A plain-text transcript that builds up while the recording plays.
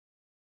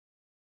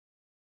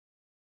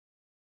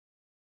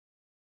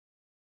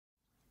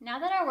Now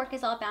that our work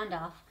is all bound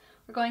off,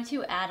 we're going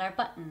to add our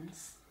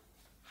buttons.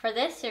 For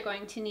this, you're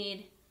going to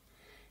need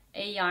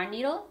a yarn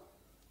needle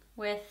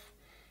with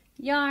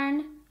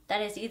yarn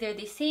that is either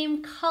the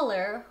same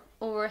color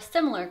or a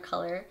similar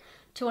color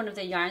to one of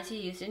the yarns you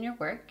used in your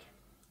work.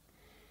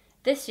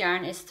 This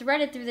yarn is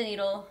threaded through the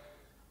needle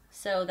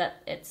so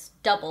that it's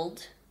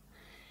doubled,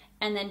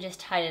 and then just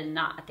tied in a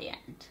knot at the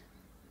end.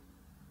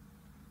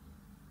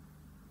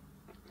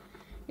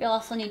 You'll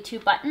also need 2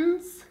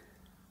 buttons.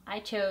 I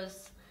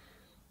chose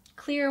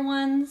clear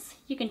ones.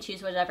 You can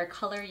choose whatever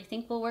color you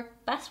think will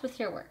work best with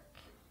your work.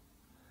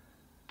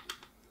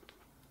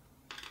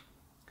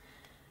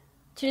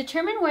 To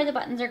determine where the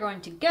buttons are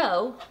going to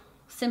go,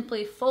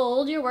 simply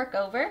fold your work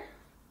over,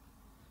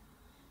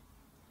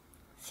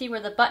 see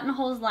where the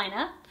buttonholes line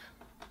up.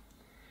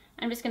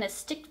 I'm just going to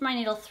stick my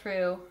needle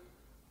through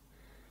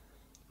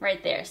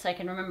right there so I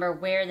can remember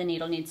where the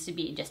needle needs to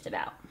be just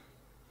about.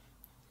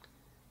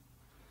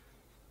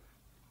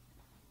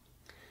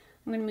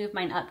 I'm going to move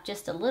mine up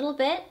just a little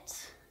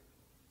bit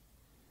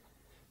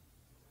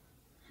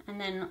and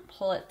then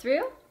pull it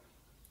through.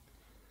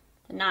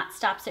 The knot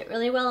stops it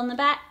really well in the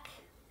back.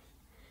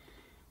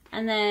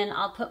 And then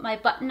I'll put my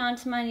button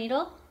onto my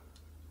needle.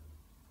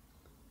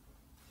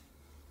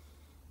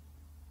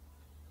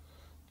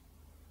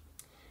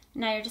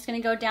 Now you're just going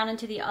to go down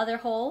into the other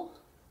hole.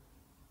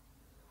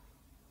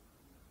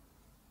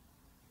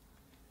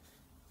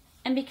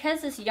 And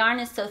because this yarn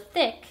is so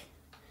thick,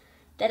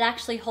 that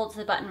actually holds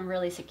the button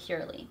really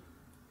securely.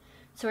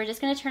 So we're just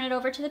going to turn it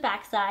over to the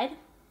back side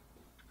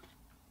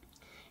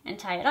and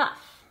tie it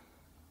off.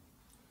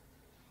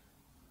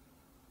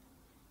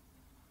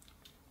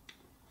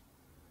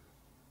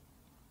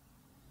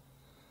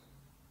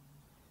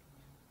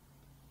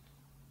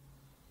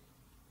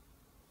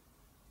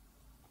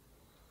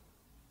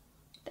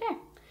 There.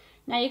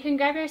 Now you can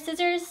grab your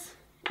scissors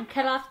and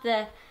cut off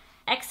the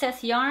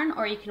excess yarn,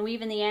 or you can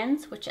weave in the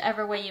ends,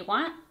 whichever way you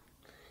want.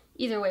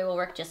 Either way will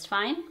work just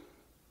fine.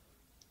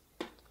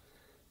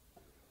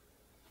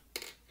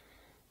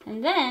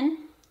 And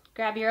then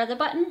grab your other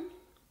button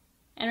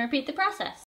and repeat the process.